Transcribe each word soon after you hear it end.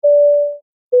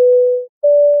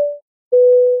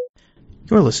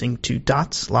You're listening to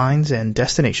Dots, Lines, and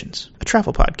Destinations, a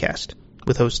travel podcast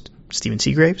with hosts Stephen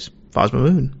Seagraves, Fosma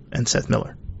Moon, and Seth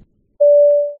Miller.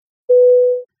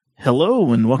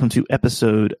 Hello, and welcome to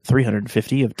episode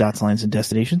 350 of Dots, Lines, and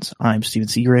Destinations. I'm Stephen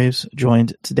Seagraves,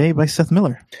 joined today by Seth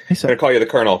Miller. Hey, Seth. I'm going to call you the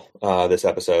Colonel this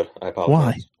episode. I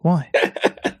apologize. Why?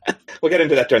 We'll get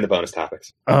into that during the bonus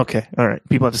topics. Okay, all right.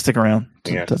 People have to stick around.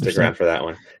 You have to stick around for that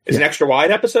one. Is it an extra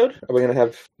wide episode? Are we going to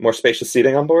have more spacious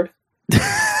seating on board?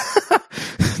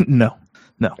 No.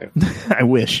 I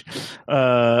wish.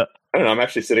 I don't know. I'm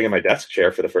actually sitting in my desk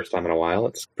chair for the first time in a while.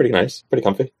 It's pretty nice, pretty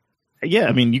comfy. Yeah,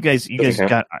 I mean, you guys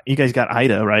got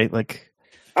Ida, right? Like,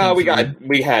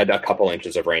 we had a couple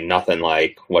inches of rain. Nothing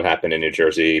like what happened in New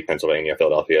Jersey, Pennsylvania,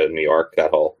 Philadelphia, New York.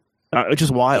 That whole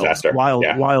just wild, disaster.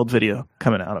 Wild video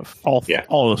coming out of all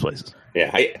those places.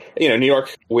 Yeah, New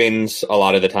York wins a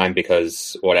lot of the time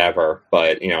because whatever,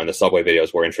 but and the subway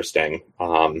videos were interesting.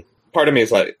 Part of me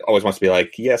is like always wants to be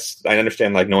like, yes, I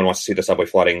understand. Like, no one wants to see the subway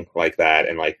flooding like that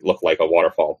and like look like a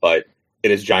waterfall, but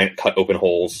it is giant cut open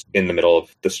holes in the middle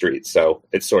of the street, so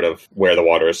it's sort of where the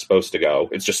water is supposed to go.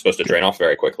 It's just supposed to drain off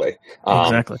very quickly.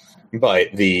 Exactly.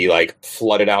 But the like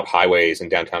flooded out highways in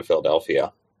downtown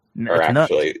Philadelphia are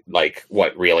actually like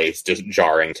what really is just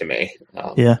jarring to me.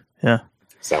 Yeah.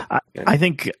 So I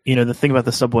think, the thing about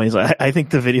the subway is I think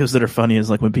the videos that are funny is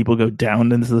like when people go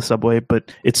down into the subway,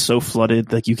 but it's so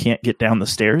flooded, like you can't get down the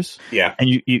stairs. Yeah. And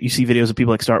you see videos of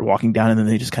people like start walking down and then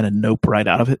they just kind of nope right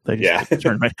out of it. They just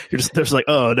turn right. They're just like,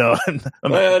 oh no.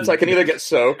 It's I can either get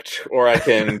soaked or I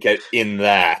can get in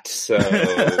that. So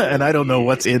and I don't know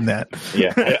what's in that.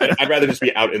 Yeah. I'd rather just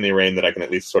be out in the rain that I can at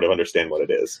least sort of understand what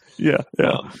it is. Yeah.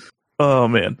 Oh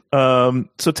man!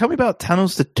 So tell me about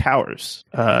Tunnels to Towers,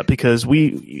 because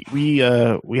we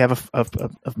have a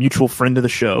mutual friend of the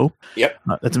show. Yep.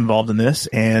 That's involved in this,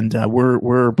 and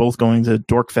we're both going to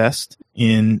Dorkfest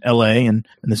in L.A. and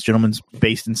this gentleman's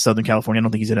based in Southern California. I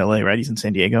don't think he's in L.A. Right? He's in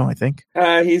San Diego, I think.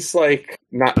 He's like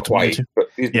not between quite, but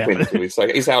he's between the two.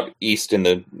 He's out east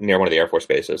near one of the Air Force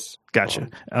bases. Gotcha.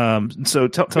 So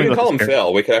tell me about. We can call him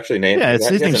Phil. We could actually name. Yeah,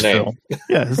 his name's Phil.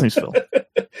 Yeah, his name's Phil.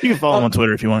 You can follow him on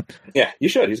Twitter if you want. Yeah, you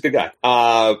should. He's a good guy.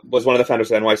 Was one of the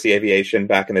founders of NYC Aviation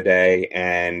back in the day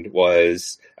and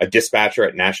was a dispatcher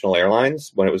at National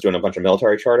Airlines when it was doing a bunch of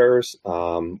military charters.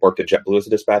 Worked at JetBlue as a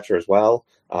dispatcher as well.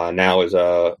 Now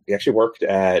he actually worked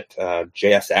at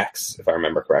JSX, if I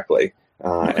remember correctly.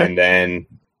 Okay. And then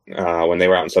when they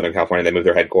were out in Southern California, they moved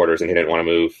their headquarters and he didn't want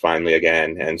to move finally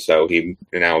again. And so he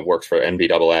now works for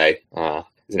NBAA.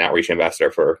 He's an outreach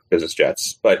ambassador for business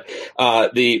jets. But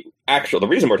the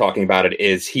reason we're talking about it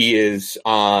is he is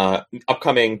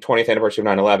upcoming 20th anniversary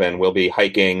of 9/11 will be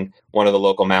hiking one of the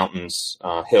local mountains,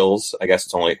 hills. I guess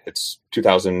it's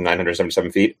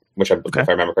 2,977 feet, which if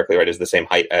I remember correctly, right, is the same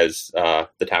height as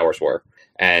the towers were.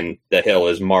 And the hill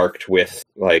is marked with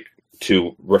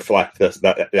to reflect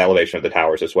the elevation of the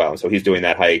towers as well. And so he's doing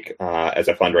that hike as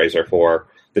a fundraiser for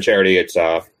the charity. It's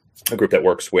a group that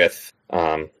works with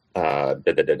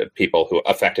the people who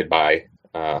affected by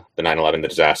the 9/11, the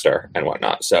disaster and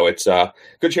whatnot. So it's a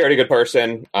good charity, good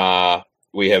person.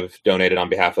 We have donated on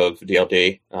behalf of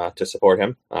DLD to support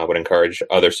him. Would encourage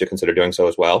others to consider doing so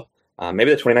as well.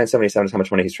 Maybe the 2977 is how much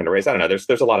money he's trying to raise. I don't know.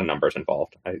 There's a lot of numbers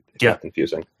involved. It's not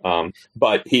confusing.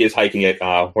 But he is hiking it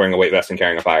wearing a weight vest and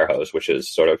carrying a fire hose, which is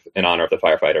sort of in honor of the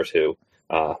firefighters who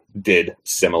did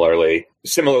similarly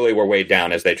were weighed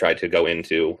down as they tried to go in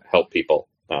to help people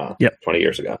 20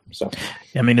 years ago. So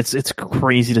I mean, it's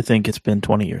crazy to think it's been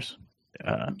 20 years.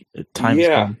 Time's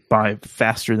gone by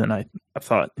faster than I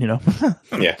thought,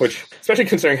 Yeah, which, especially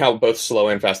considering how both slow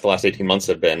and fast the last 18 months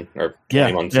have been, or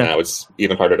 20 months now, it's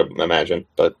even harder to imagine.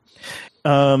 But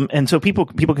and so people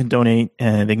can donate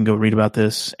and they can go read about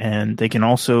this, and they can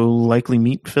also likely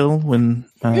meet Phil when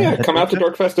come out to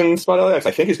Dorkfest in Spot LAX.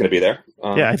 I think he's going to be there.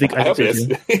 I hope he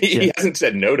is. He hasn't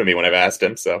said no to me when I've asked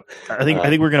him. So I think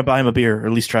we're going to buy him a beer, or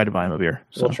at least try to buy him a beer.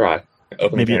 So. We'll try.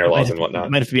 Open container laws and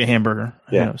whatnot. Might have to be a hamburger.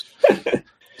 Yeah.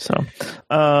 So,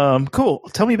 cool.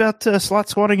 Tell me about slot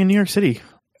squatting in New York City.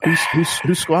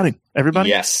 Who's squatting? Everybody?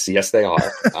 Yes, they are.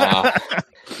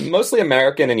 Mostly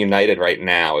American and United right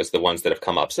now is the ones that have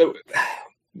come up. So,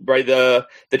 right, the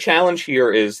challenge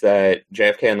here is that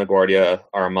JFK and LaGuardia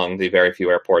are among the very few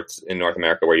airports in North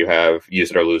America where you have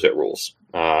use it or lose it rules.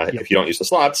 If you don't use the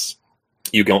slots,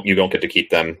 you don't get to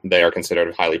keep them. They are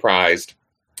considered highly prized.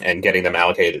 And getting them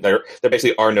allocated, there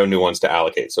basically are no new ones to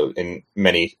allocate. So in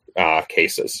many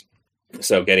cases,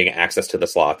 so getting access to the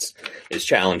slots is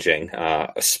challenging,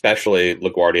 especially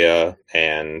LaGuardia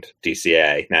and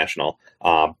DCA National.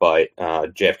 But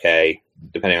JFK,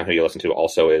 depending on who you listen to,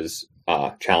 also is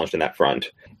challenged in that front.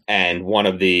 And one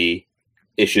of the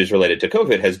issues related to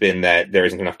COVID has been that there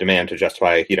isn't enough demand to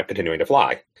justify, continuing to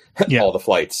fly all the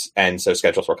flights. And so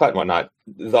schedules were cut and whatnot.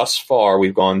 Thus far,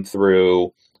 we've gone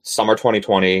through summer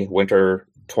 2020, winter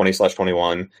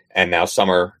 20/21, and now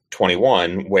summer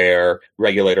 21, where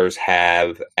regulators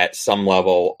have at some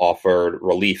level offered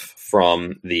relief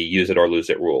from the use it or lose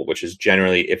it rule, which is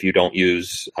generally if you don't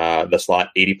use the slot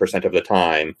 80% of the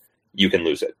time, you can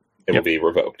lose it. It will be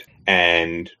revoked.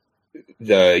 And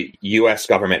the U.S.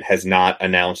 government has not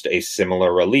announced a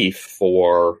similar relief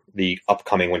for the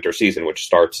upcoming winter season, which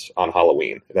starts on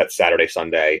Halloween. That's Saturday,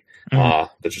 Sunday.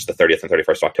 That's just the 30th and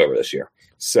 31st of October this year.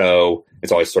 So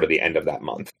it's always sort of the end of that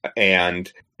month.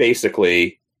 And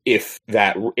basically, if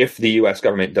the U.S.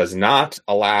 government does not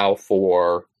allow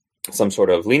for some sort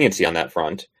of leniency on that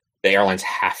front, the airlines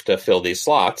have to fill these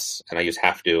slots, and I use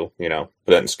have to, put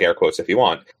that in scare quotes if you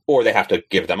want, or they have to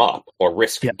give them up or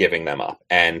risk giving them up.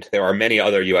 And there are many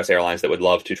other U.S. airlines that would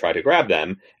love to try to grab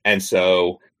them. And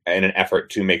so in an effort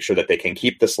to make sure that they can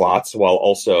keep the slots while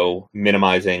also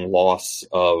minimizing loss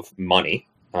of money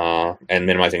and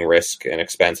minimizing risk and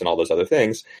expense and all those other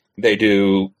things, they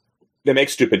make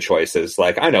stupid choices.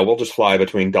 Like, I know, we'll just fly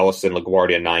between Dulles and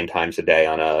LaGuardia 9 times a day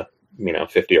on a,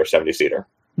 50 or 70 seater.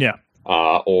 Yeah.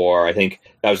 Or I think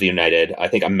that was the United. I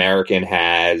think American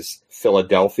has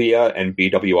Philadelphia and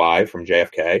BWI from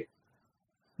JFK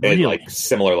at like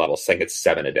similar levels, saying it's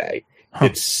 7 a day. Huh.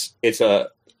 It's a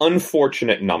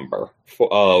unfortunate number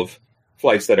of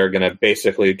flights that are going to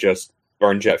basically just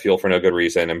burn jet fuel for no good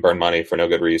reason and burn money for no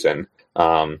good reason,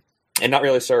 and not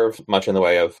really serve much in the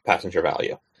way of passenger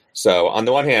value. So on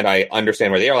the one hand, I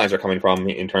understand where the airlines are coming from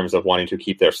in terms of wanting to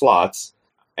keep their slots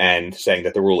and saying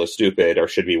that the rule is stupid or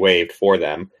should be waived for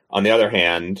them. On the other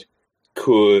hand,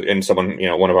 someone,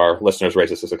 one of our listeners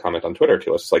raised this as a comment on Twitter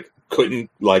to us, like, couldn't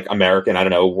American, I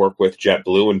don't know, work with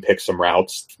JetBlue and pick some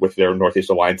routes with their Northeast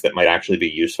Alliance that might actually be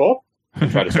useful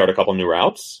and try to start a couple new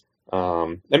routes?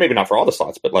 And maybe not for all the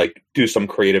slots, but do some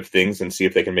creative things and see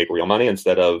if they can make real money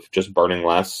instead of just burning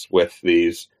less with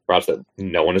these routes that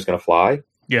no one is going to fly.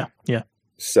 Yeah. Yeah.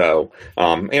 So,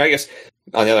 I guess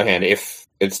on the other hand, if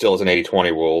it still is an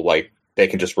 80-20 rule, they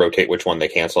can just rotate which one they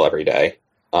cancel every day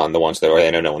on the ones that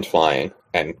they know no one's flying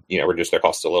and, reduce their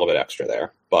costs a little bit extra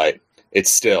there. But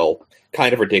it's still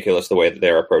kind of ridiculous the way that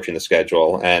they're approaching the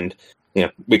schedule. And,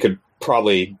 we could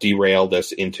probably derail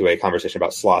this into a conversation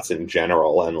about slots in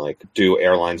general and do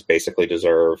airlines basically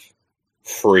deserve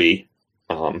free,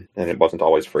 and it wasn't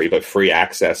always free, but free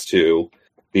access to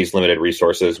these limited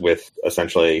resources with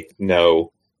essentially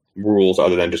no rules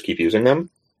other than just keep using them.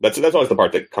 That's always the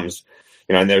part that comes,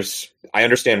 and I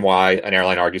understand why an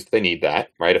airline argues that they need that,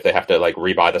 right? If they have to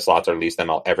rebuy the slots or lease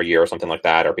them every year or something like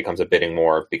that, or becomes a bidding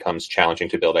war, becomes challenging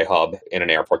to build a hub in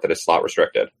an airport that is slot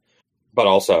restricted. But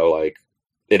also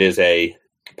it is a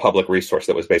public resource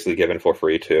that was basically given for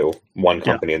free to one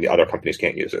company and the other companies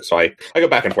can't use it. So I go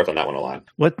back and forth on that one a lot.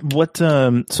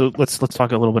 So let's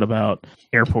talk a little bit about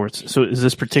airports. So is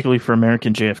this particularly for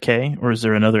American JFK, or is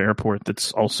there another airport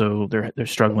that's also they're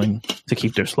struggling to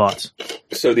keep their slots?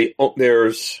 So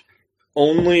there's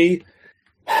only,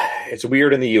 it's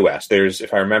weird in the US. There's,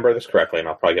 if I remember this correctly, and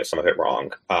I'll probably get some of it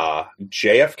wrong,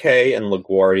 JFK and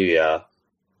LaGuardia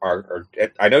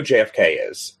I know JFK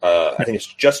is. I think it's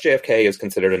just JFK is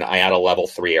considered an IATA level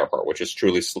 3 airport, which is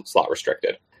truly slot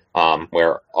restricted,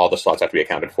 where all the slots have to be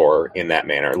accounted for in that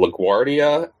manner.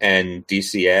 LaGuardia and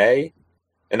DCA,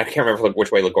 and I can't remember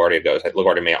which way LaGuardia goes.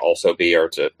 LaGuardia may also be, or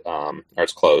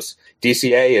it's close.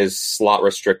 DCA is slot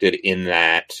restricted in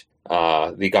that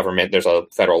the government, there's a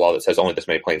federal law that says only this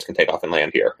many planes can take off and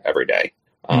land here every day,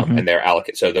 and they're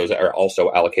allocated. So those are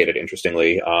also allocated.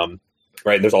 Interestingly,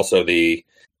 right? There's also the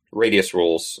radius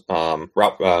rules,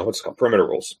 perimeter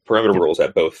rules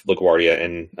at both LaGuardia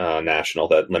and National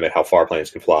that limit how far planes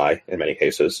can fly in many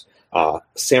cases.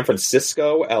 San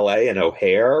Francisco, LA, and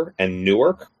O'Hare and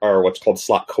Newark are what's called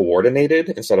slot coordinated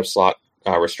instead of slot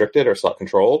restricted or slot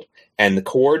controlled. And the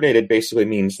coordinated basically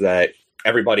means that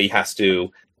everybody has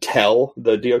to tell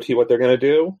the DOT what they're going to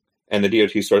do. And the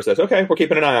DOT sort of says, okay, we're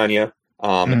keeping an eye on you.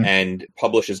 And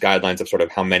publishes guidelines of sort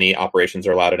of how many operations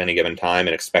are allowed at any given time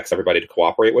and expects everybody to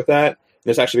cooperate with that.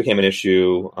 This actually became an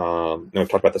issue, we've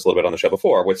talked about this a little bit on the show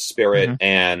before, with Spirit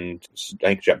and I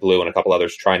think JetBlue and a couple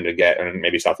others trying to get, and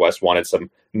maybe Southwest wanted some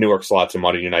Newark slots and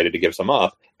wanted United to give some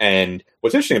up. And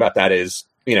what's interesting about that is,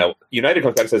 United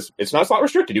comes back and says, it's not slot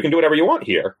restricted. You can do whatever you want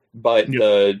here. But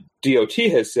the DOT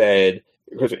has said,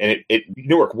 and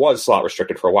Newark was slot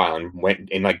restricted for a while and went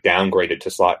and downgraded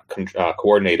to slot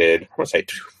coordinated, I want to say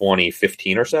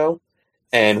 2015 or so.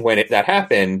 And when that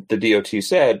happened, the DOT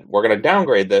said, we're going to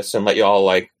downgrade this and let y'all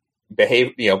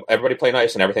behave, everybody play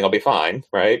nice and everything will be fine,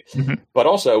 right? Mm-hmm. But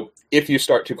also, if you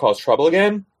start to cause trouble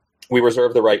again, we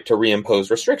reserve the right to reimpose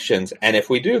restrictions. And if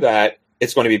we do that,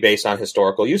 it's going to be based on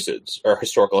historical usage or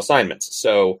historical assignments.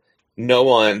 So no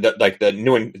one that like the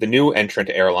new entrant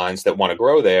airlines that want to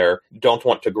grow there don't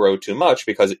want to grow too much,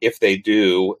 because if they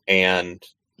do and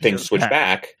things switch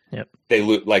back, yep.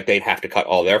 they'd have to cut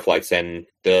all their flights, and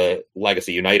the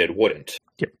legacy United wouldn't.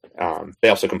 Yep. They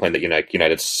also complain that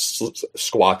United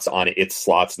squats on its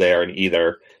slots there and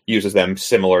either uses them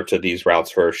similar to these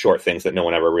routes for short things that no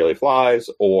one ever really flies,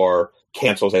 or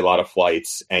cancels a lot of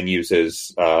flights and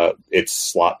uses its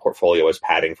slot portfolio as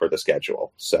padding for the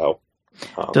schedule. So,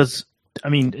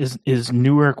 is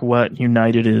Newark what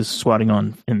United is swatting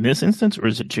on in this instance, or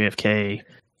is it JFK?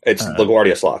 It's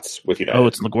LaGuardia slots with United. Oh,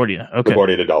 it's LaGuardia. Okay,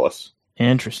 LaGuardia to Dulles.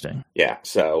 Interesting. Yeah.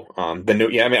 So and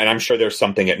I'm sure there's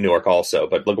something at Newark also,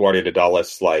 but LaGuardia to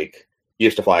Dulles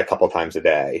used to fly a couple times a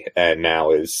day, and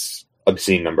now is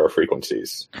obscene number of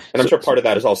frequencies. And I'm sure part of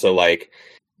that is also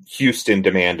Houston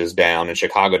demand is down and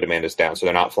Chicago demand is down, so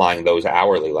they're not flying those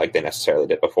hourly like they necessarily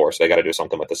did before. So they got to do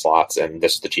something with the slots, and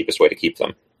this is the cheapest way to keep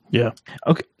them. Yeah.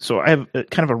 Okay. So I have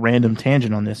kind of a random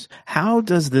tangent on this. How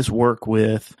does this work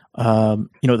with,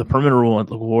 the perimeter rule at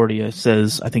LaGuardia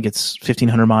says, I think it's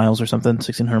 1,500 miles or something,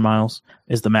 1,600 miles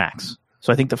is the max.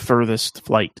 So I think the furthest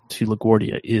flight to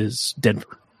LaGuardia is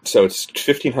Denver. So it's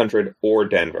 1,500 or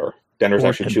Denver. Denver's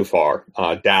actually too far.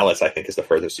 Dallas, I think, is the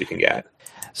furthest you can get.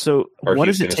 So or what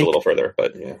Houston does it take? Is a little further,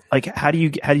 but yeah. How do you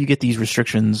get these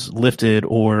restrictions lifted,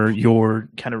 or you're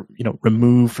kind of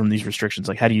removed from these restrictions?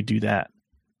 How do you do that?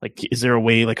 Is there a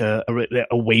way,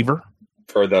 a waiver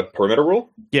for the perimeter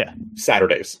rule? Yeah,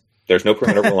 Saturdays. There's no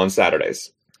perimeter rule on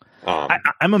Saturdays.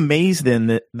 I'm amazed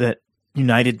then that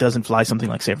United doesn't fly something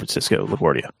like San Francisco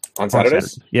LaGuardia on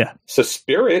Saturdays. Yeah. So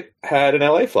Spirit had an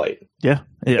LA flight. Yeah,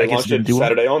 they launched it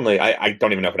Saturday only. I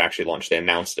don't even know if it actually launched. They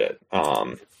announced it.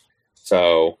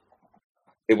 So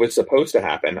it was supposed to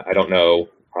happen. I don't know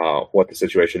what the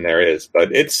situation there is,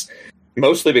 but it's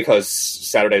mostly because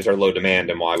Saturdays are low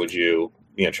demand, and why would you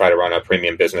try to run a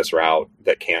premium business route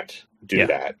that can't do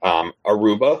that?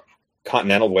 Aruba,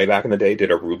 Continental way back in the day did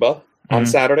Aruba on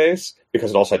Saturdays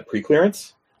because it also had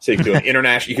pre-clearance. So you could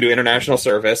do international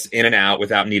service in and out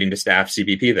without needing to staff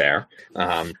CBP there.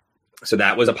 So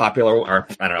that was a popular, or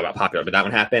I don't know about popular, but that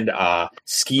one happened.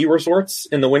 Ski resorts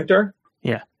in the winter.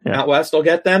 Yeah. Out west will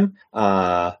get them.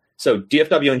 So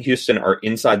DFW and Houston are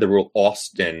inside the rule.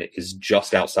 Austin is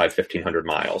just outside 1,500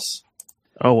 miles.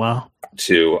 Oh, wow.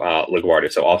 To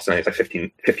LaGuardia. So Austin is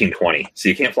 1520. So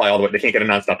you can't fly all the way. They can't get a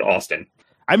nonstop to Austin.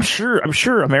 I'm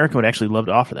sure American would actually love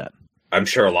to offer that. I'm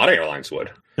sure a lot of airlines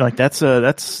would.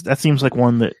 That seems like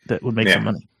one that would make some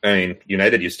money. I mean,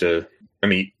 United used to.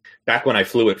 Back when I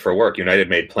flew it for work, United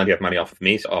made plenty of money off of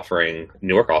me offering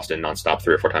Newark Austin nonstop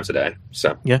 3 or 4 times a day.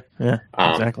 So yeah,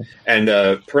 exactly. And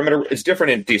perimeter, it's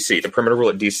different in DC. The perimeter rule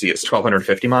at DC is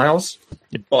 1,250 miles,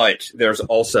 but there's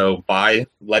also by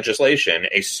legislation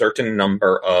a certain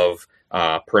number of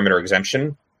perimeter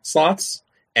exemption slots,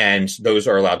 and those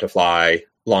are allowed to fly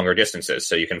longer distances.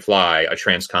 So you can fly a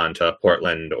transcon to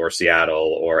Portland or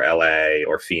Seattle or LA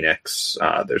or Phoenix.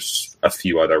 There's a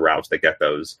few other routes that get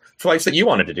those flights that you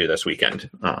wanted to do this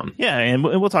weekend. And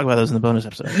we'll talk about those in the bonus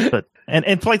episode. But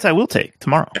and flights I will take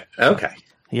tomorrow. Okay.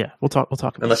 Yeah, we'll talk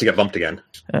about unless you get bumped again.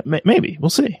 Maybe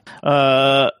we'll see.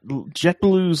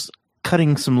 JetBlue's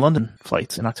cutting some London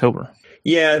flights in October.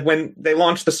 Yeah, when they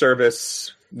launched the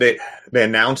service, they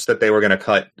announced that they were going to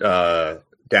cut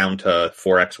down to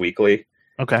 4x weekly.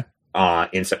 Okay.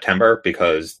 In September,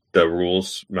 because the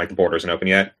rules, the border isn't open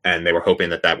yet, and they were hoping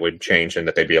that would change and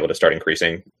that they'd be able to start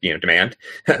increasing, demand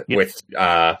with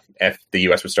if the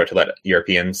U.S. would start to let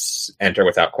Europeans enter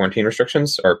without quarantine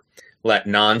restrictions, or let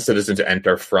non-citizens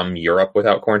enter from Europe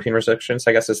without quarantine restrictions.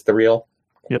 I guess is the real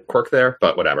quirk there,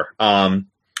 but whatever.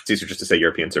 It's easier just to say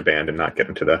Europeans are banned and not get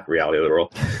into the reality of the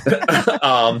rule.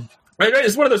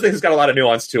 It's one of those things that's got a lot of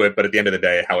nuance to it, but at the end of the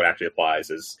day, how it actually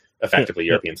applies is effectively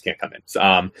Europeans can't come in.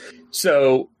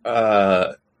 So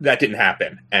that didn't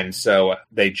happen. And so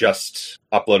they just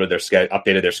updated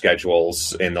their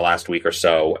schedules in the last week or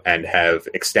so and have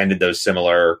extended those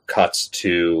similar cuts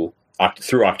through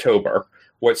October.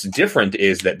 What's different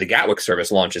is that the Gatwick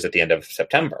service launches at the end of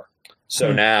September.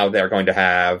 So now they're going to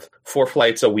have 4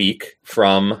 flights a week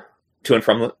to and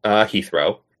from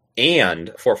Heathrow,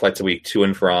 and 4 flights a week to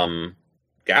and from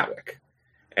Gatwick.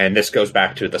 And this goes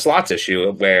back to the slots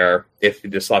issue, where if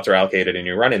the slots are allocated and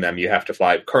you're running them, you have to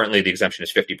fly. Currently, the exemption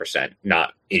is 50%,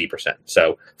 not 80%.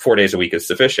 So 4 days a week is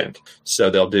sufficient. So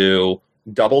they'll do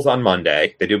doubles on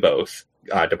Monday. They do both,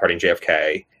 departing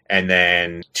JFK, And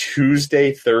then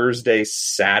Tuesday, Thursday,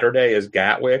 Saturday is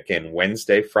Gatwick, and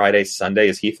Wednesday, Friday, Sunday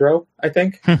is Heathrow, I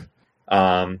think.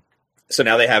 So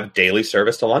now they have daily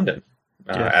service to London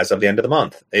as of the end of the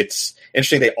month. It's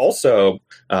interesting. They also,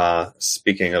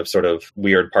 speaking of sort of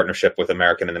weird partnership with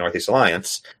American and the Northeast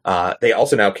Alliance, they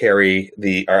also now carry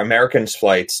our Americans'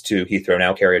 flights to Heathrow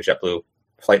now carry a JetBlue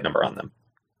flight number on them.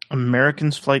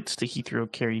 Americans' flights to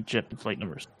Heathrow carry JetBlue flight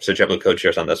numbers. So JetBlue code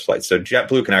shares on those flights. So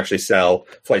JetBlue can actually sell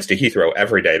flights to Heathrow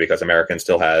every day because American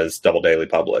still has double daily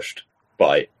published.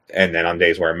 And then on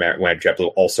days where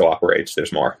JetBlue also operates,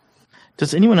 there's more.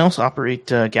 Does anyone else operate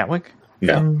Gatwick?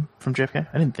 No. From JFK?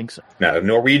 I didn't think so. No,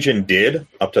 Norwegian did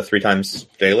up to 3 times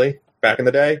daily back in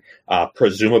the day.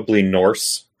 Presumably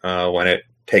Norse, when it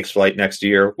takes flight next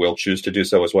year, will choose to do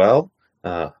so as well.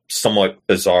 Somewhat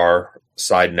bizarre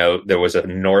side note, there was a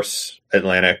Norse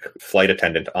Atlantic flight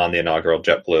attendant on the inaugural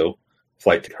JetBlue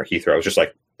flight to Heathrow. It was just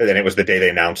like, and it was the day they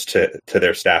announced to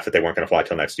their staff that they weren't going to fly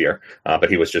till next year. But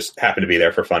he was just happened to be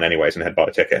there for fun anyways and had bought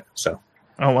a ticket. So,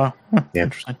 oh wow, yeah,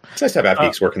 interesting. It's nice to have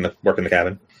geeks work in the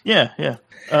cabin. Yeah.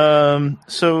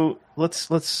 So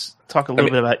let's talk a little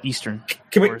bit about Eastern.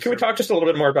 Can we talk just a little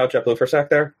bit more about JetBlue for a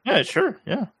sec there? Yeah, sure.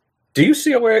 Yeah. Do you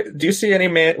see any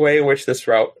way in which this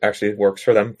route actually works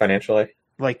for them financially?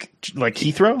 Like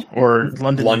Heathrow or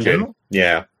London? In general?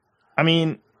 Yeah. I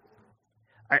mean,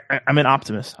 I'm an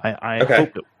optimist.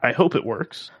 I hope it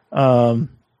works.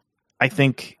 I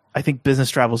think business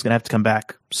travel is going to have to come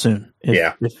back soon.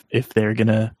 If they're going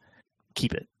to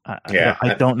keep it.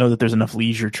 I don't know that there's enough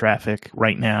leisure traffic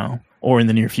right now or in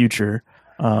the near future.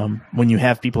 When you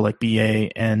have people like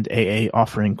BA and AA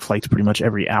offering flights pretty much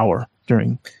every hour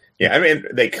during. Yeah, I mean,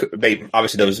 they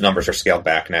obviously those numbers are scaled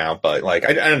back now, but like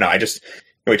I don't know.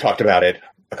 We talked about it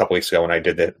a couple weeks ago when I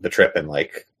did the trip and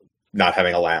like not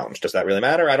having a lounge. Does that really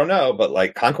matter? I don't know, but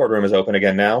like Concorde Room is open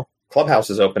again now.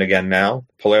 Clubhouse is open again now.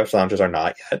 Polaris lounges are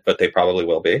not yet, but they probably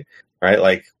will be. Right?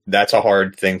 Like that's a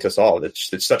hard thing to solve.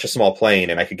 It's such a small plane,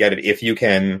 and I could get it if you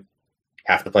can.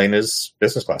 Half the plane is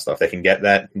business class stuff. They can get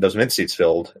those mid seats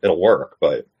filled. It'll work,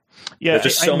 but there's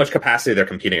just so much capacity they're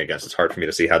competing against. It's hard for me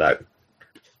to see how that.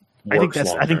 I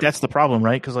think that's the problem,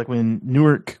 right? Because like when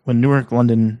Newark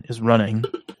London is running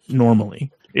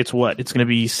normally, it's going to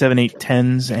be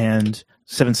 787s and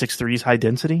 763s high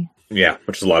density. Yeah,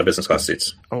 which is a lot of business class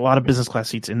seats. A lot of business class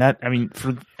seats, and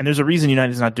there's a reason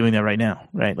United's not doing that right now,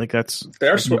 right? Like that's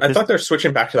I thought they're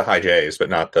switching back to the high J's, but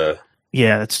not the.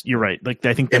 Yeah, you're right. Like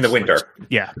I think in the winter.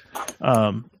 Yeah,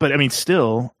 but I mean,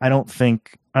 still, I don't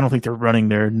think they're running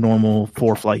their normal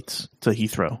 4 flights to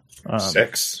Heathrow.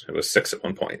 6. It was 6 at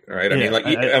one point, right? I mean, like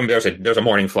there's a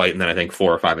morning flight, and then I think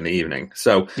 4 or 5 in the evening.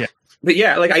 So, yeah. But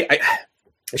yeah, like I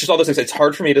it's just all those things. It's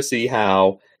hard for me to see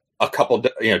how a couple,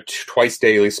 twice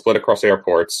daily split across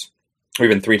airports, or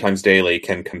even 3 times daily,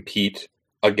 can compete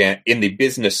again in the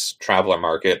business traveler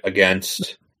market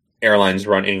against airlines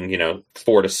running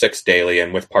 4 to 6 daily,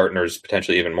 and with partners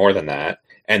potentially even more than that.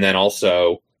 And then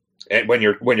also, when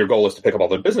your goal is to pick up all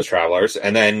the business travelers,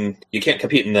 and then you can't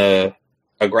compete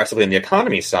aggressively in the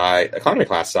economy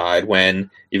class side, when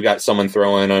you've got someone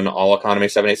throwing an all economy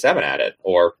 787 at it,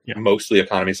 or mostly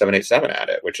economy 787 at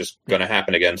it, which is going to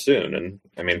happen again soon. And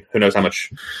I mean, who knows how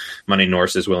much money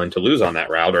Norse is willing to lose on that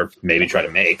route, or maybe try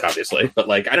to make, obviously. But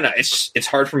like, I don't know. It's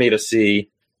hard for me to see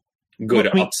good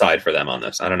upside for them on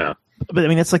this. I don't know. But I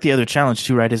mean, that's like the other challenge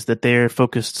too, right? Is that they're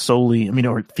focused solely,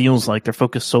 or it feels like they're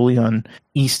focused solely on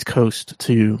East Coast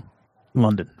to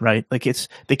London, right? Like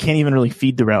they can't even really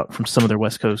feed the route from some of their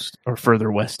West Coast or further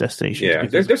west destinations.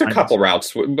 Yeah, there's a couple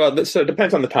routes, but so it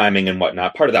depends on the timing and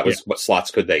whatnot. Part of that was what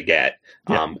slots could they get.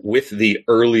 Yeah. With the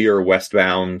earlier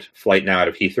westbound flight now out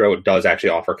of Heathrow, it does actually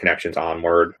offer connections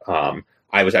onward. I'm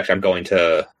going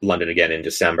to London again in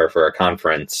December for a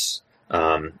conference.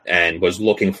 And was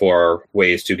looking for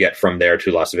ways to get from there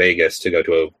to Las Vegas to go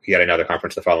to yet another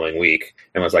conference the following week,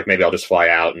 and was like, maybe I'll just fly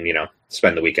out and,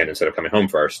 spend the weekend instead of coming home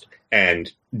first. And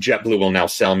JetBlue will now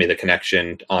sell me the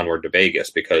connection onward to Vegas,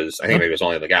 because I think maybe it was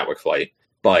only the Gatwick flight,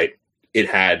 but it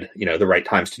had, the right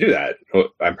times to do that.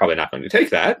 I'm probably not going to take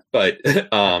that, but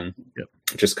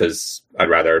just because I'd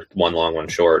rather one long, one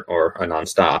short, or a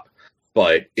nonstop.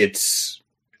 But it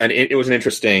was an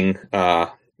interesting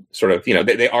sort of,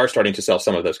 they are starting to sell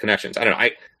some of those connections. I don't know.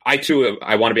 I too,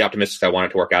 I want to be optimistic. I want it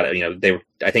to work out.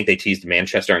 I think they teased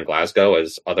Manchester and Glasgow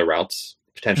as other routes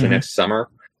potentially next summer,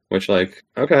 which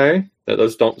okay,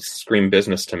 those don't scream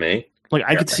business to me. Like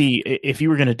I could see, if you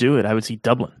were going to do it, I would see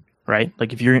Dublin, right?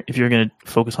 Like if you're going to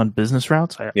focus on business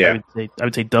routes, I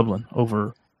would say Dublin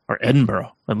over or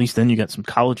Edinburgh. At least then you got some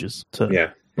colleges to.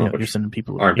 Yeah. you're sending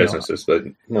people aren't businesses, but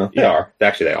they are.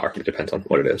 Actually, they are. It depends on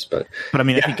what it is, but I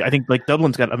mean, I think like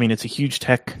Dublin's got. I mean, it's a huge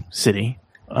tech city,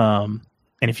 and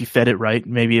if you fed it right,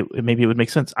 maybe it would make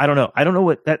sense. I don't know. I don't know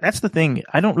what that's the thing.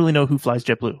 I don't really know who flies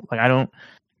JetBlue. Like, I don't.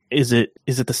 Is it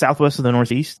the Southwest or the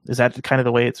Northeast? Is that kind of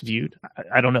the way it's viewed?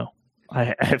 I don't know.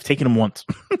 I have taken them once.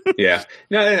 Yeah.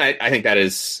 No, and I think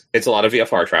it's a lot of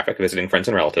VFR traffic visiting friends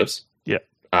and relatives. Yeah.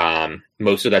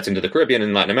 Most of that's into the Caribbean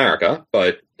and Latin America,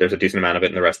 but there's a decent amount of it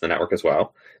in the rest of the network as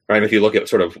well. Right. If you look at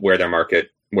sort of where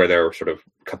their sort of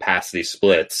capacity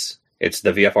splits, it's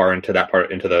the VFR into that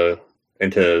part, into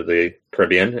the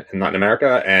Caribbean and Latin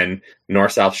America, and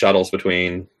north-south shuttles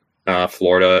between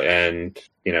Florida and,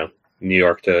 New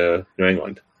York to New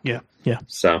England. Yeah. Yeah.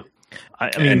 So,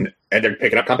 I mean, and they're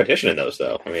picking up competition in those,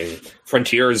 though. I mean,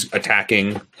 Frontier's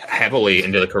attacking heavily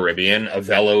into the Caribbean.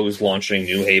 Avello's launching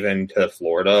New Haven to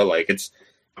Florida. Like, it's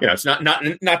not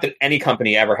that any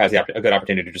company ever has a good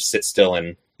opportunity to just sit still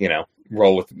and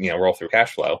roll through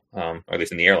cash flow, or at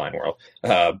least in the airline world.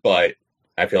 But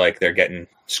I feel like they're getting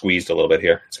squeezed a little bit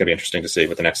here. It's going to be interesting to see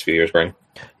what the next few years bring.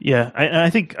 Yeah,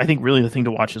 I think really the thing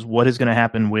to watch is what is going to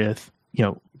happen with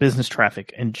business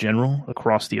traffic in general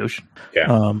across the ocean.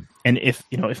 Yeah. And if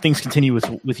things continue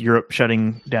with Europe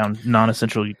shutting down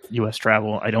non-essential U.S.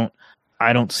 travel, I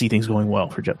don't see things going well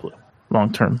for JetBlue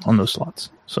long term on those slots.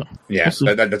 So yeah, that's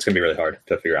going to be really hard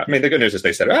to figure out. I mean, the good news is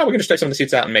they said, we can just take some of the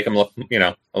seats out and make them look,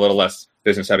 a little less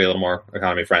business heavy, a little more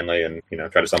economy friendly, and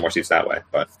try to sell more seats that way.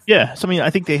 But yeah, so I mean, I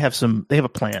think they have a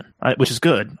plan, which is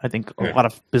good. I think a lot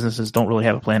of businesses don't really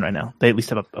have a plan right now. They at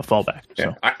least have a fallback.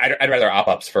 So I'd rather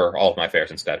op-ups for all of my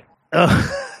fares instead.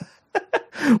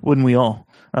 Wouldn't we all?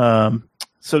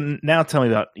 So now tell me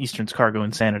about Eastern's cargo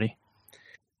insanity.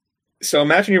 So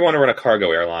imagine you want to run a cargo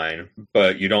airline,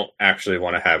 but you don't actually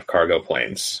want to have cargo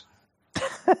planes.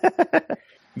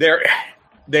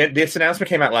 This announcement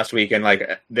came out last week, and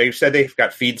they said they've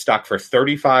got feedstock for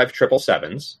 35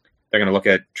 777s. They're going to look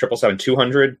at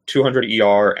 777-200,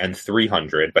 200ER, and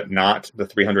 300, but not the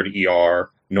 300ER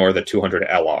nor the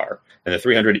 200LR. And the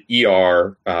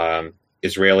 300ER,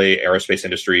 Israeli Aerospace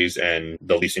Industries and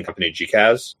the leasing company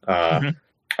GCAS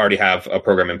already have a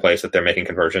program in place that they're making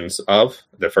conversions of.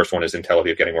 The first one is in Tel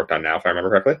Aviv getting worked on now, if I remember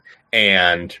correctly.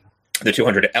 And the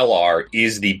 200LR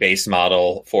is the base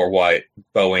model for what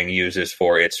Boeing uses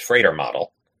for its freighter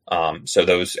model. So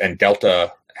those, and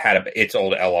Delta had its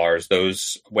old LRs.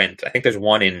 Those went, I think there's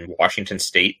one in Washington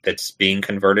State that's being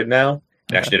converted now.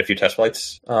 It actually did a few test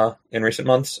flights in recent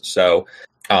months. So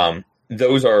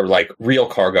those are like real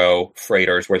cargo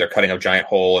freighters where they're cutting a giant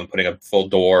hole and putting a full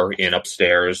door in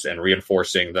upstairs and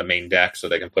reinforcing the main deck so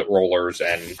they can put rollers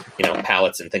and,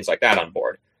 pallets and things like that on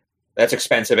board. That's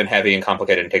expensive and heavy and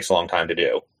complicated and takes a long time to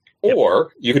do. Yep.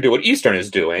 Or you could do what Eastern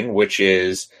is doing, which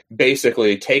is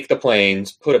basically take the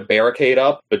planes, put a barricade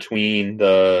up between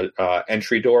the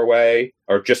entry doorway,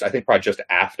 or probably just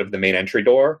aft of the main entry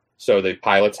door. So the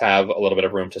pilots have a little bit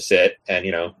of room to sit and,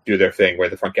 do their thing where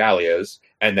the front galley is.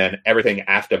 And then everything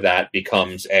aft of that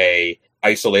becomes a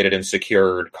isolated and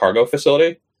secured cargo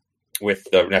facility with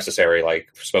the necessary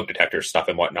smoke detector stuff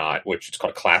and whatnot, which is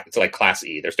called Class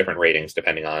E. There's different ratings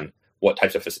depending on what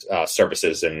types of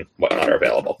services and whatnot are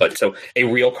available. But so a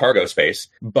real cargo space,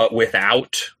 but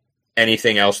without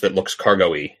anything else that looks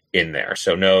cargo-y in there.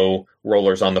 So no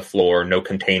rollers on the floor, no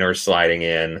containers sliding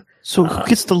in. So who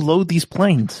gets to load these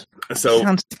planes? So it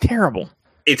sounds terrible.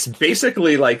 It's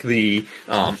basically like the...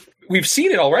 we've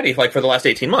seen it already, for the last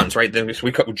 18 months, right?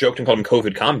 We joked and called them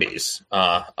COVID combis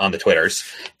on the Twitters.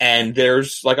 And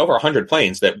there's over 100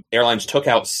 planes that airlines took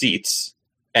out seats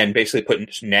and basically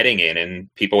put netting in,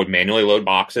 and people would manually load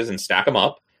boxes and stack them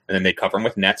up, and then they'd cover them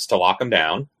with nets to lock them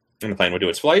down, and the plane would do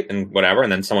its flight and whatever, and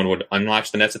then someone would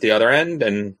unlatch the nets at the other end,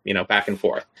 and, back and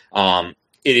forth.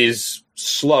 It is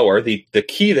slower. The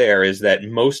key there is that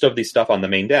most of the stuff on the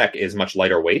main deck is much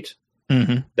lighter weight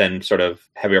than sort of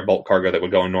heavier bulk cargo that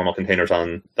would go in normal containers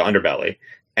on the underbelly.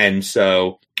 And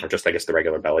so, or just, I guess, the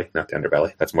regular belly, not the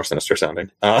underbelly. That's more sinister sounding.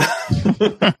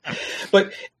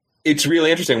 But it's really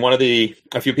interesting.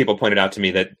 A few people pointed out to me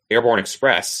that Airborne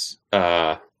Express,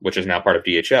 which is now part of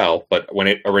DHL, but when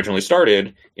it originally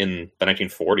started in the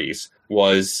 1940s,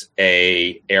 was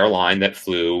a airline that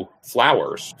flew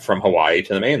flowers from Hawaii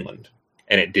to the mainland.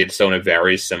 And it did so in a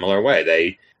very similar way.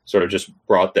 They sort of just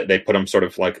they put them sort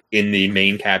of in the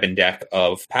main cabin deck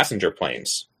of passenger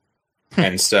planes.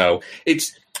 And so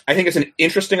I think it's an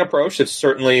interesting approach. It's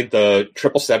certainly the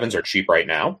 777s are cheap right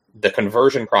now. The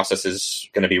conversion process is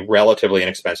going to be relatively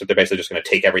inexpensive. They're basically just going to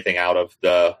take everything out of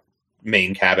the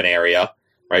main cabin area,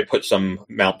 right? Put some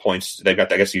mount points. They've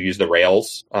got, I guess you use the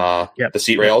rails, the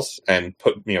seat rails, and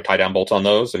put, tie down bolts on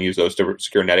those and use those to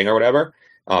secure netting or whatever.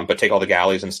 But take all the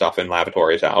galleys and stuff in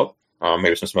lavatories out.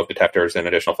 Maybe some smoke detectors and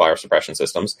additional fire suppression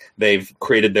systems. They've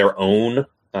created their own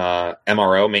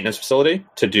MRO maintenance facility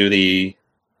to do the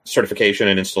certification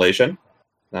and installation.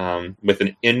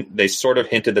 They sort of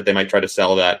hinted that they might try to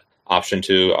sell that option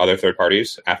to other third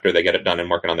parties after they get it done and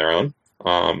working on their own.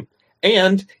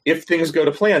 And if things go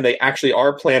to plan, they actually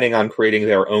are planning on creating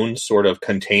their own sort of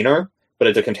container, but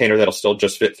it's a container that'll still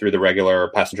just fit through the regular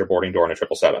passenger boarding door in a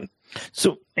 777.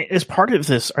 So as part of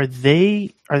this, are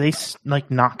they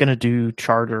like not going to do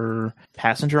charter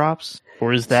passenger ops,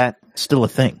 or is that still a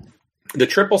thing? The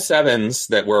 777s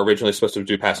that were originally supposed to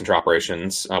do passenger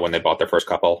operations when they bought their first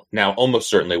couple now almost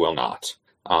certainly will not.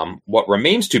 What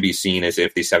remains to be seen is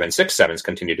if the 767s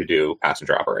continue to do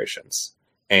passenger operations.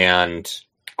 And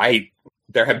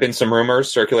there have been some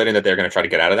rumors circulating that they're going to try to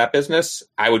get out of that business.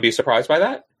 I would be surprised by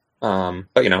that.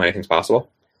 But anything's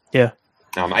possible. Yeah.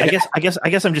 I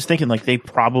guess I'm just thinking like they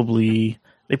probably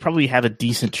have a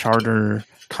decent charter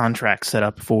contract set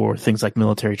up for things like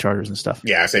military charters and stuff.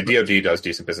 Yeah, I say DOD does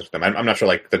decent business with them. I'm not sure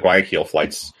like the Guayaquil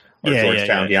flights or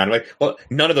Georgetown, well,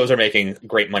 none of those are making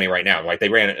great money right now. Like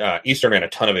they Eastern ran a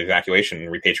ton of evacuation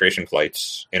and repatriation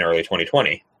flights in early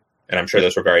 2020. And I'm sure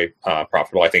those were very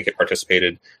profitable. I think it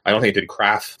participated. I don't think it did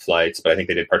craft flights, but I think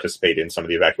they did participate in some of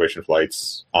the evacuation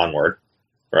flights onward,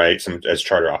 right? Some as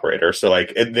charter operators. So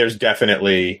like, there's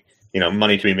definitely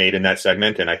money to be made in that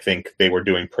segment, and I think they were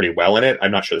doing pretty well in it.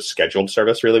 I'm not sure the scheduled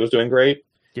service really was doing great.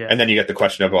 Yeah. And then you get the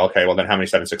question of, then how many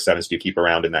 767s do you keep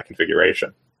around in that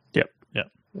configuration? Yep.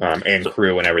 And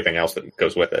crew and everything else that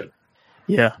goes with it.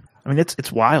 Yeah. I mean,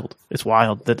 it's wild. It's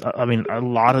wild that, a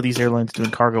lot of these airlines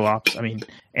doing cargo ops. I mean,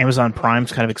 Amazon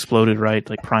Prime's kind of exploded, right?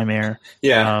 Like Prime Air.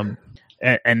 Yeah.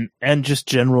 And just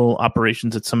general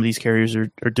operations that some of these carriers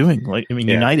are doing. Like,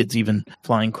 United's even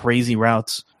flying crazy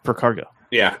routes for cargo.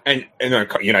 Yeah, and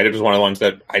United was one of the ones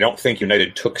that I don't think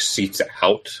United took seats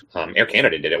out. Air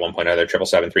Canada did at one point, their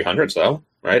 777-300s, though,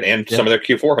 right? And some of their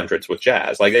Q400s with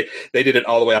Jazz. Like, they did it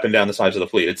all the way up and down the sides of the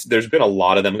fleet. There's been a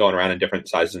lot of them going around in different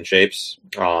sizes and shapes.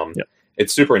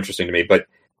 It's super interesting to me, but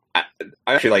I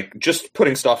actually like just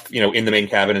putting stuff, in the main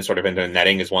cabin and sort of into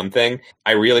netting is one thing.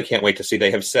 I really can't wait to see.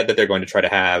 They have said that they're going to try to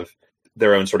have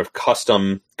their own sort of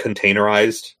custom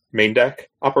containerized main deck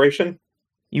operation.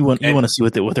 You want to see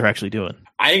what they're actually doing.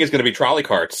 I think it's going to be trolley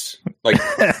carts. Like,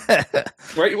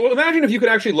 right? Well, imagine if you could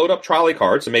actually load up trolley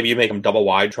carts, and maybe you make them double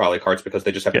wide trolley carts because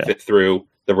they just have to fit through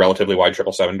the relatively wide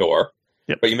 777 door.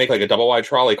 Yep. But you make like a double wide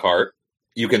trolley cart.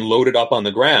 You can load it up on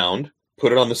the ground,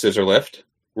 put it on the scissor lift,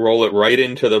 roll it right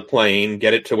into the plane,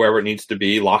 get it to wherever it needs to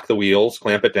be, lock the wheels,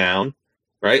 clamp it down.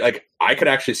 Right? Like, I could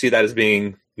actually see that as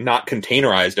being not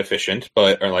containerized efficient,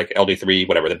 or like LD3,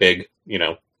 whatever, the big,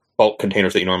 bulk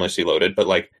containers that you normally see loaded, but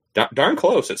like darn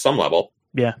close at some level.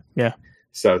 Yeah.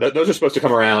 So those are supposed to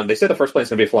come around. They said the first plane's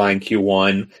going to be flying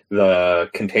Q1. The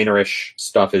containerish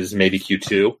stuff is maybe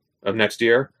Q2 of next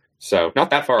year. So not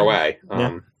that far away.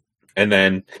 And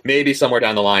then maybe somewhere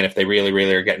down the line, if they really,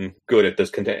 really are getting good at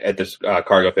this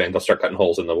cargo thing, they'll start cutting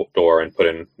holes in the door and put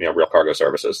in real cargo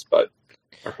services, or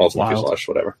holes in the fuselage,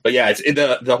 whatever. But yeah, it's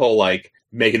the whole like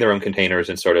making their own containers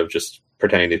and sort of just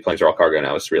pretending these planes are all cargo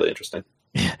now is really interesting.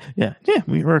 Yeah.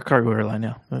 We're a cargo airline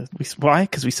now. Why?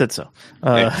 Because we said so.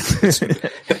 That's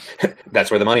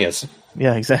where the money is.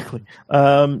 Yeah, exactly.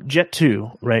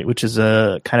 Jet2, right, which is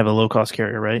a kind of a low-cost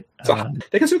carrier, right? So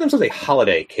they consider themselves a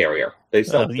holiday carrier. They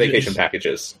sell vacation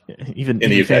packages, even in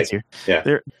the UK. Fancier.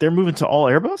 Yeah, they're moving to all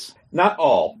Airbus. Not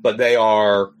all, but they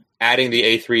are adding the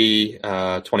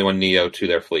A321neo to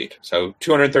their fleet. So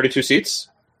 232 seats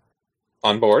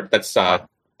on board. That's a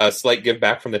slight give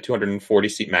back from the 240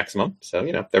 seat maximum. So,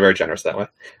 they're very generous that way.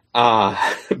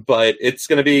 But it's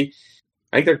going to be,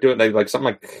 I think they're doing like something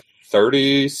like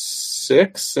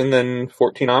 36 and then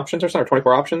 14 options or something, or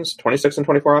 24 options, 26 and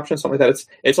 24 options, something like that.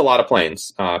 It's a lot of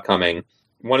planes coming.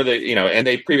 One of the, and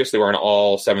they previously were an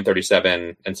all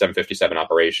 737 and 757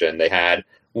 operation. They had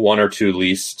one or two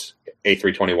leased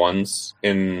A321s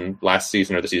in last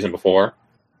season or the season before.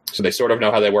 So they sort of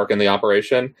know how they work in the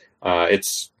operation.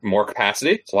 It's more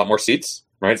capacity. It's a lot more seats,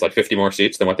 right? It's like 50 more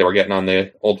seats than what they were getting on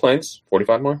the old planes,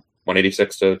 45 more,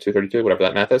 186 to 232, whatever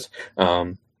that math is.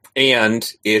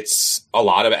 And it's a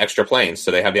lot of extra planes.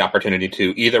 So they have the opportunity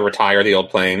to either retire the old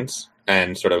planes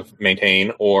and sort of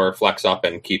maintain or flex up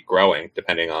and keep growing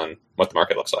depending on what the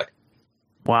market looks like.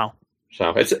 Wow.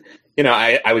 So it's,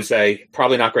 I would say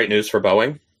probably not great news for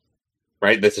Boeing.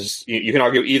 Right, this is you can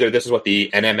argue either this is what the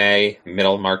NMA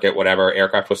middle market whatever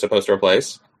aircraft was supposed to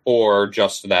replace, or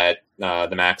just that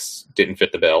the MAX didn't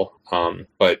fit the bill.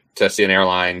 But to see an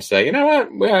airline say, you know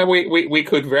what, we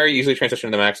could very easily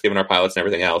transition to the MAX given our pilots and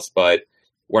everything else, but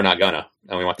we're not gonna,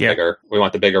 and we want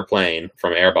the bigger plane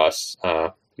from Airbus.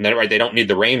 And then, right, they don't need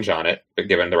the range on it, but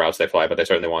given the routes they fly, but they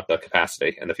certainly want the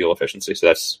capacity and the fuel efficiency. So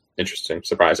that's interesting,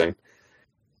 surprising,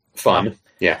 fun. Wow.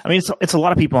 Yeah, I mean, it's a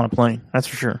lot of people on a plane, that's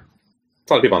for sure.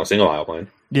 It's a lot of people on a single aisle plane.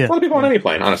 Yeah, a lot of people on any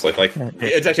plane, honestly. Like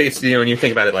it's actually, when you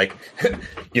think about it, like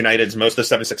United's most of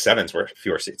the 767s were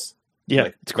fewer seats. Yeah,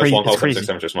 like, it's crazy. Long haul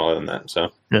 767s are smaller than that. So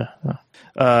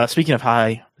yeah. Speaking of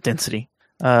high density,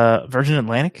 Virgin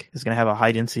Atlantic is going to have a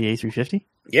high density A350.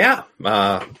 Yeah,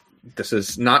 this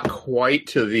is not quite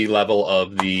to the level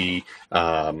of the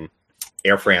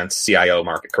Air France CIO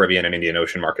market, Caribbean and Indian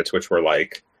Ocean markets, which were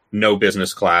like no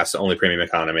business class, only premium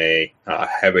economy,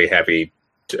 heavy.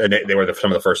 And they were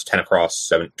some of the first 10 across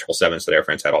 777s that Air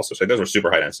France had also. So those were super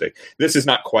high density. This is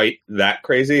not quite that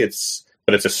crazy.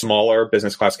 But it's a smaller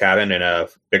business class cabin and a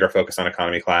bigger focus on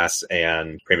economy class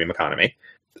and premium economy.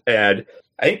 And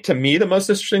I think to me, the most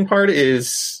interesting part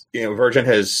is, Virgin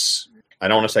has, I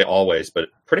don't want to say always, but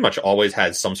pretty much always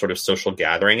had some sort of social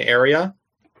gathering area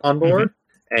on board.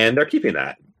 Mm-hmm. And they're keeping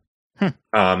that.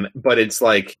 But it's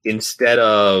like, instead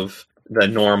of the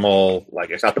normal, like,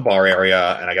 it's not the bar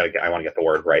area, and I want to get the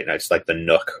word right, and it's like the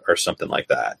Nook or something like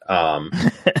that.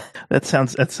 That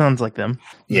sounds like them.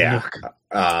 Yeah.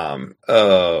 Why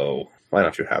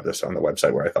don't you have this on the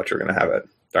website where I thought you were going to have it?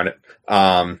 Darn it.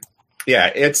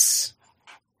 Yeah, it's.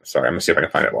 Sorry, I'm gonna see if I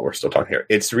can find it while we're still talking here.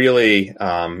 It's really it's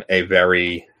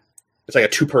like a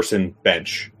 2-person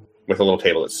bench with a little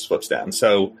table that slips down.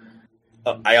 So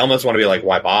I almost want to be like,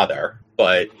 why bother?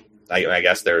 But I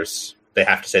guess they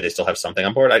have to say they still have something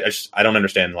on board. I don't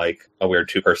understand like a weird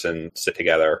 2-person sit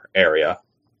together area.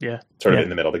 Yeah, sort of in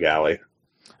the middle of the galley.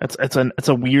 It's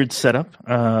a weird setup.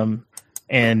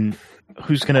 And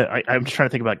who's gonna? I'm just trying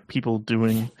to think about people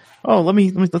doing. Oh,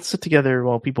 let's sit together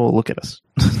while people look at us.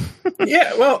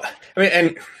 Yeah, well, I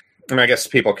mean, I guess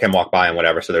people can walk by and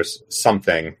whatever. So there's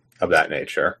something of that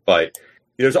nature, but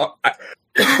there's.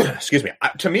 Excuse me.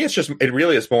 To me, it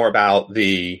really is more about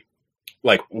the.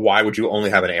 Like, why would you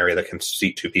only have an area that can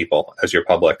seat 2 people as your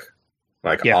public,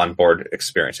 onboard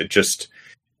experience? It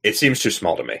seems too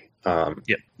small to me.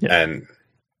 And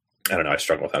I don't know. I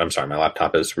struggle with that. I'm sorry. My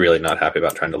laptop is really not happy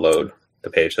about trying to load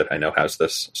the page that I know has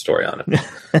this story on it.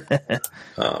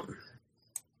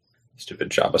 Stupid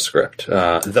JavaScript.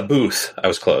 The booth. I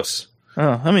was close.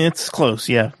 Oh, I mean, it's close.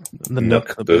 Yeah. The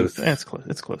Nook, the booth. It's close.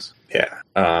 It's close. Yeah.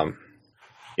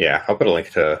 Yeah. I'll put a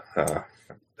link to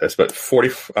this, but 40.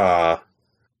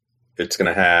 It's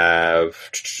going to have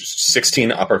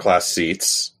 16 upper class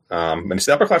seats. And it's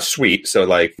the upper class suite, so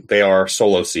like they are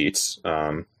solo seats,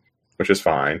 which is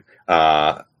fine.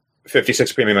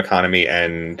 56 premium economy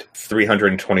and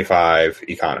 325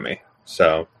 economy.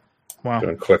 So, wow.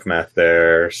 Doing quick math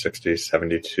there, 60,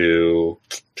 72,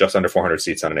 just under 400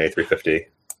 seats on an A350,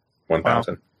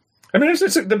 1,000. Wow. I mean,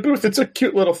 it's the booth. It's a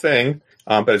cute little thing,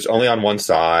 but it's only on one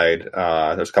side.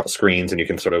 There's a couple screens, and you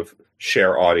can sort of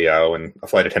share audio, and a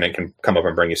flight attendant can come up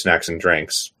and bring you snacks and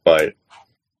drinks. But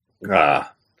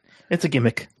it's a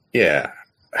gimmick. Yeah,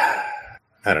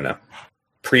 I don't know.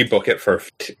 Pre-book it for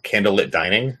candlelit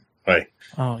dining. Like,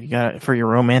 oh, you got it for your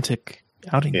romantic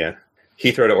outing. Yeah,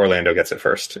 Heathrow to Orlando gets it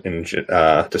first in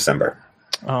December.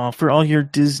 Oh, for all your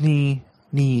Disney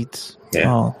needs.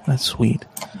 Yeah. Oh, that's sweet.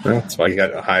 Well, that's why you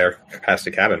got a higher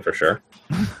capacity cabin for sure.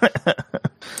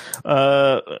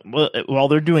 Well, while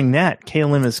they're doing that,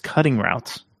 KLM is cutting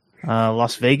routes.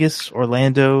 Las Vegas,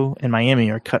 Orlando, and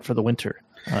Miami are cut for the winter,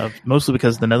 mostly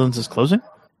because the Netherlands is closing.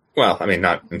 Well, I mean,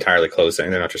 not entirely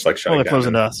closing. They're not just like shutting down. They're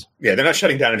closing to us. Yeah, they're not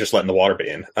shutting down and just letting the water be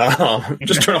in.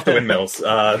 Just turn off the windmills.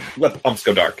 Let the pumps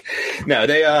go dark. No,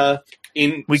 they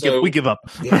we give up.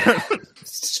 Yeah,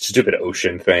 stupid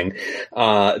ocean thing.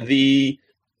 The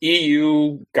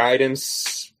EU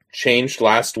guidance changed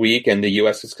last week, and the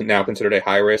US is now considered a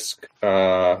high risk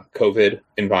COVID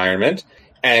environment.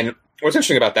 And what's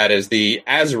interesting about that is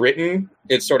as written,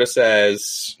 it sort of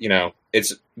says,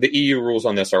 it's the EU rules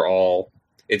on this are all.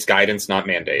 It's guidance, not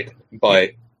mandate.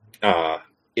 But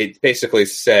it basically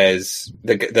says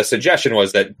the suggestion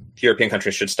was that European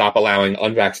countries should stop allowing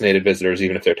unvaccinated visitors,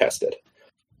 even if they're tested.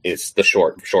 It's the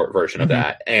short version of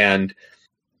that. And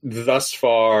thus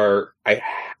far, I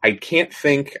can't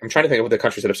think. I'm trying to think of the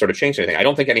countries that have sort of changed anything. I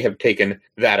don't think any have taken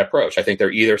that approach. I think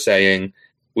they're either saying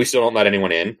we still don't let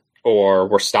anyone in, or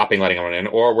we're stopping letting anyone in,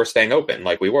 or we're staying open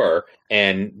like we were.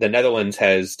 And the Netherlands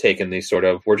has taken these sort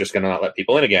of, we're just going to not let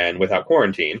people in again without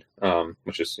quarantine,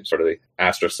 which is sort of the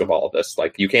asterisk of all of this.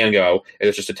 Like, you can go,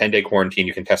 it's just a 10-day quarantine.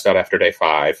 You can test out after day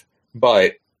 5.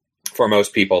 But for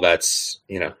most people, that's,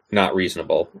 not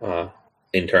reasonable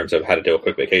in terms of how to do a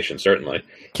quick vacation, certainly.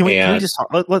 Can we just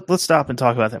let's stop and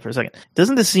talk about that for a second?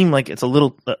 Doesn't this seem like it's a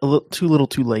little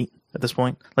too late at this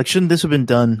point? Like, shouldn't this have been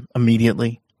done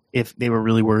immediately if they were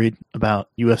really worried about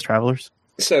U.S. travelers?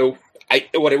 So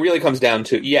what it really comes down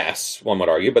to, yes, one would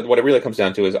argue, but what it really comes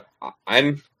down to is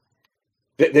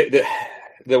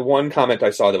the one comment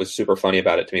I saw that was super funny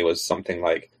about it to me was something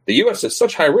like, the U.S. is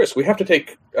such high risk, we have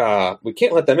to we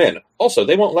can't let them in. Also,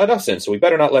 they won't let us in, so we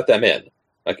better not let them in.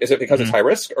 Like, is it because it's high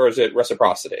risk, or is it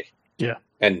reciprocity? Yeah.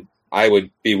 And I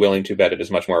would be willing to bet it is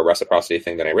much more a reciprocity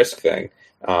thing than a risk thing.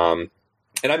 And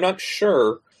I'm not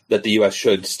sure that the U.S.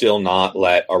 should still not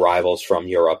let arrivals from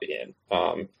Europe in,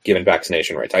 given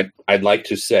vaccination rates. I'd like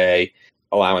to say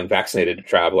allowing vaccinated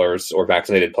travelers or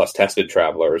vaccinated plus tested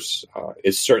travelers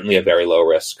is certainly a very low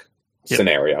risk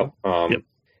scenario.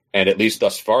 And at least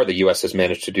thus far, the U.S. has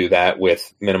managed to do that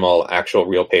with minimal actual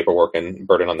real paperwork and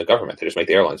burden on the government. They just make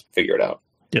the airlines figure it out.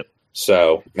 Yep.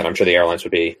 So, and I'm sure the airlines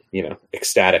would be,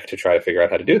 ecstatic to try to figure out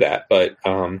how to do that. But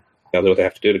they'll do what they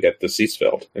have to do to get the seats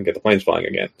filled and get the planes flying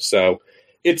again. So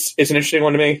it's an interesting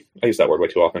one to me. I use that word way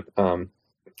too often.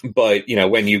 But,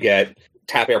 when you get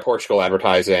TAP Air Portugal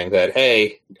advertising that,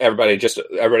 hey, everybody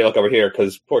look over here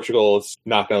because Portugal is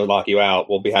not going to lock you out.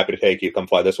 We'll be happy to take you. Come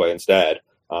fly this way instead.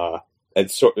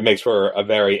 It makes for a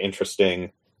very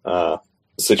interesting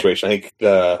situation. I think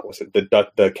the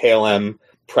KLM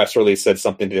press release said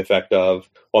something to the effect of,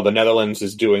 while the Netherlands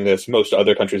is doing this, most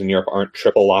other countries in Europe aren't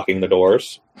triple locking the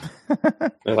doors.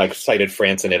 And cited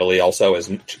France and Italy also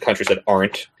as countries that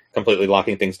aren't completely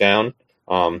locking things down,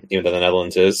 even though the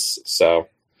Netherlands is. So,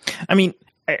 I mean,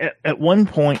 at one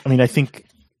point, I think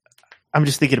I'm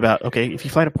just thinking about, okay, if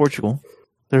you fly to Portugal,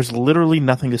 there's literally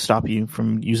nothing to stop you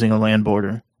from using a land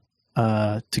border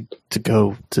to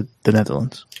go to the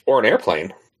Netherlands, or an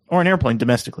airplane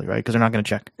domestically, right? Because they're not going to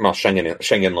check. Well,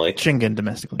 Schengen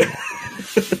domestically.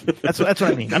 That's what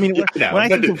I mean.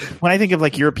 When I think of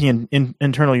like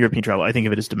internal European travel, I think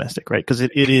of it as domestic, right? Because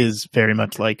it is very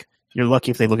much like you're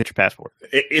lucky if they look at your passport.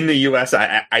 In the U.S.,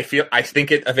 I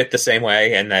think of it the same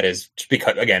way, and that is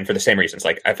because, again, for the same reasons.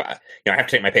 Like, I have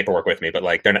to take my paperwork with me, but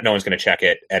like, no one's going to check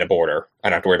it at a border. I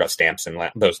don't have to worry about stamps and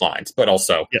those lines. But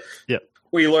also,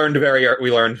 we learned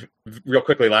real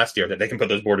quickly last year that they can put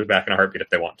those borders back in a heartbeat if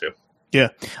they want to. Yeah.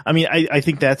 I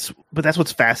think that's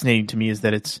what's fascinating to me is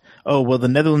that it's, the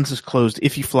Netherlands is closed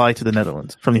if you fly to the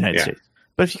Netherlands from the United States.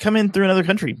 But if you come in through another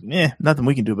country, nothing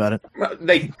we can do about it. Well,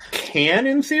 they can,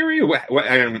 in theory.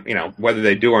 Whether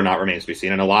they do or not remains to be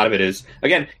seen. And a lot of it is,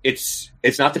 again, it's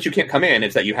not that you can't come in;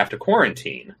 it's that you have to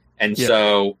quarantine. And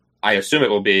so I assume it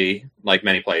will be like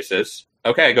many places.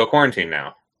 Okay, go quarantine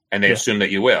now, and they assume that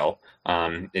you will.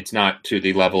 It's not to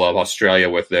the level of Australia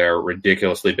with their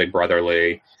ridiculously big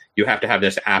brotherly. You have to have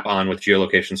this app on with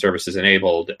geolocation services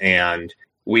enabled, and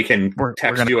we can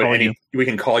text you we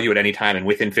can call you at any time, and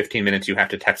within 15 minutes you have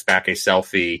to text back a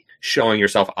selfie showing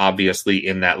yourself obviously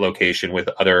in that location with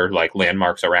other like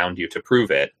landmarks around you to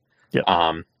prove it. Yep.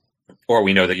 Or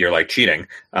we know that you're like cheating.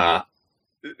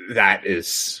 That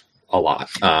is a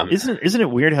lot. Isn't it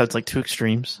weird how it's like two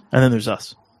extremes, and then there's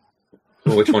us?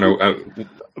 Which one are?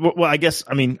 Well, I guess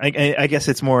I guess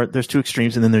it's more. There's two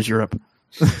extremes, and then there's Europe.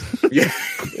 Yeah,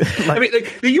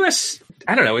 the U.S.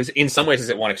 I don't know. Is in some ways is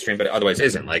at one extreme, but otherwise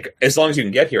isn't. Like, as long as you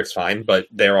can get here, it's fine. But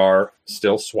there are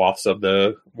still swaths of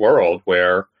the world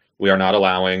where we are not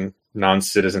allowing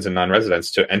non-citizens and non-residents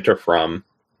to enter from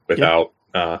without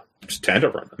just to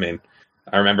enter from.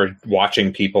 I remember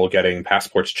watching people getting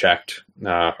passports checked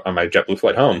on my JetBlue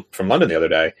flight home from London the other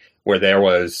day, where there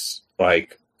was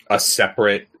like a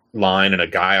separate line and a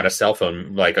guy on a cell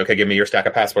phone, like, okay, give me your stack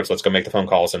of passports. Let's go make the phone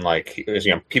calls. And like,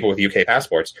 people with UK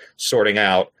passports sorting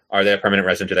out, are they a permanent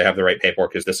resident? Do they have the right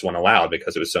paperwork? Is this one allowed?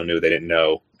 Because it was so new, they didn't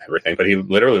know everything. But he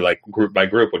literally, like, group by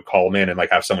group would call them in and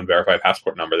like have someone verify a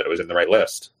passport number that it was in the right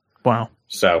list. Wow.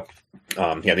 So,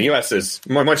 the U.S. is,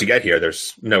 once you get here,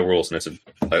 there's no rules and it's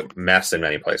a mess in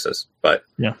many places. But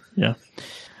yeah.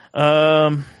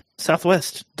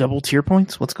 Southwest, double tier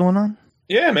points. What's going on?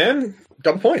 Yeah, man,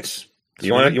 double points.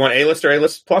 You want A-list or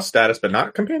A-list plus status, but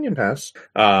not companion pass.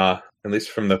 At least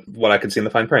from what I could see in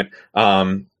the fine print.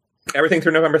 Everything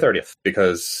through November 30th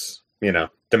because,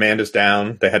 demand is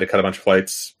down. They had to cut a bunch of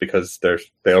flights because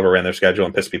they overran their schedule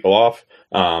and pissed people off,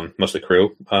 mostly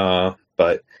crew.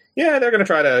 But yeah, they're going to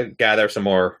try to gather some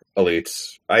more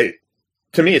elites.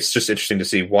 To me, it's just interesting to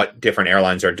see what different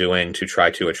airlines are doing to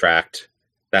try to attract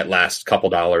that last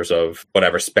couple dollars of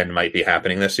whatever spend might be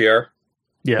happening this year.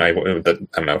 Yeah, I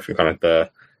don't know if you call it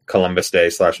the Columbus Day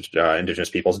 /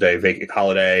 Indigenous Peoples Day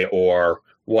holiday, or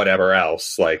whatever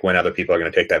else, like when other people are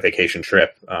going to take that vacation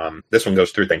trip. This one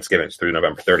goes through Thanksgiving, it's through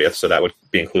November 30th, so that would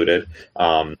be included.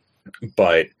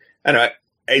 But I don't know.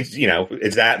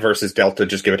 It's that versus Delta,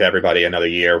 just give it to everybody another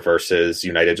year, versus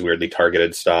United's weirdly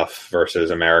targeted stuff, versus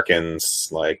Americans,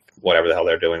 like whatever the hell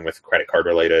they're doing with credit card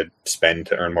related spend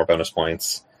to earn more bonus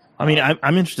points. I mean,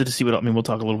 I'm interested to see we'll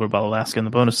talk a little bit about Alaska and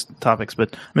the bonus topics,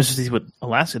 but I'm interested to see what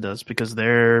Alaska does, because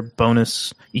their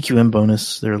bonus, EQM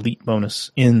bonus, their elite bonus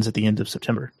ends at the end of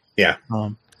September. Yeah.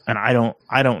 And I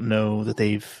don't know that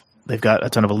they've got a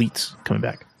ton of elites coming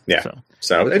back. Yeah.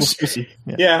 So it's, we'll see.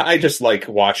 Yeah, I just like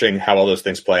watching how all those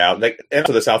things play out. Like, and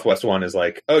so the Southwest one is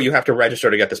like, oh, you have to register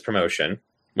to get this promotion,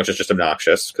 which is just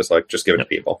obnoxious, because like, just give it to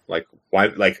people. Like, why?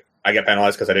 Like, I get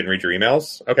penalized because I didn't read your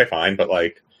emails. Okay, fine, but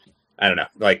like, I don't know.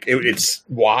 Like, it's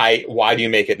why do you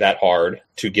make it that hard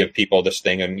to give people this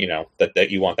thing, and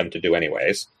that you want them to do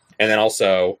anyways? And then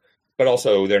also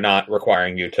they're not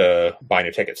requiring you to buy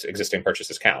new tickets. Existing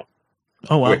purchases count.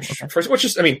 Oh wow. Which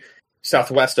is, I mean,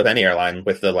 Southwest of any airline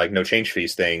with the like no change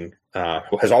fees thing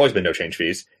has always been no change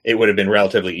fees. It would have been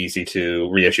relatively easy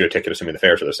to reissue a ticket assuming the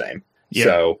fares are the same. Yeah.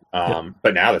 So,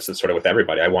 but now this is sort of with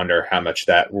everybody. I wonder how much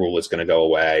that rule is going to go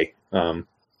away,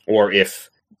 or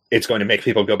if it's going to make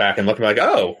people go back and look and be like,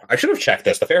 oh, I should have checked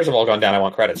this. The fares have all gone down. I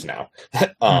want credits now. Which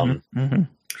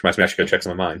reminds me I should go check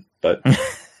some of mine. But I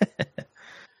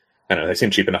don't know. They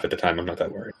seem cheap enough at the time. I'm not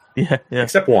that worried. Yeah.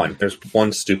 Except one. There's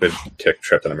one stupid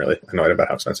trip that I'm really annoyed about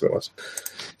how expensive it was.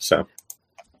 So,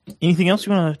 anything else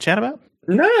you want to chat about?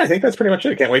 No, I think that's pretty much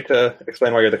it. Can't wait to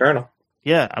explain why you're the Colonel.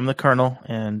 Yeah, I'm the Colonel,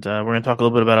 and we're going to talk a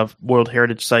little bit about World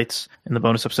Heritage Sites in the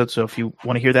bonus episode. So if you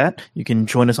want to hear that, you can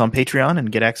join us on Patreon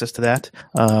and get access to that.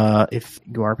 If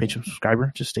you are a Patreon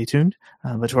subscriber, just stay tuned.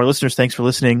 But to our listeners, thanks for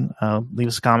listening. Leave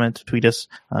us a comment, tweet us.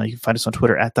 You can find us on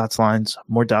Twitter at @DotsLines,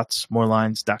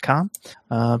 moredotsmorelines.com.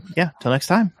 Till next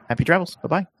time. Happy travels.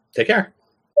 Bye-bye. Take care.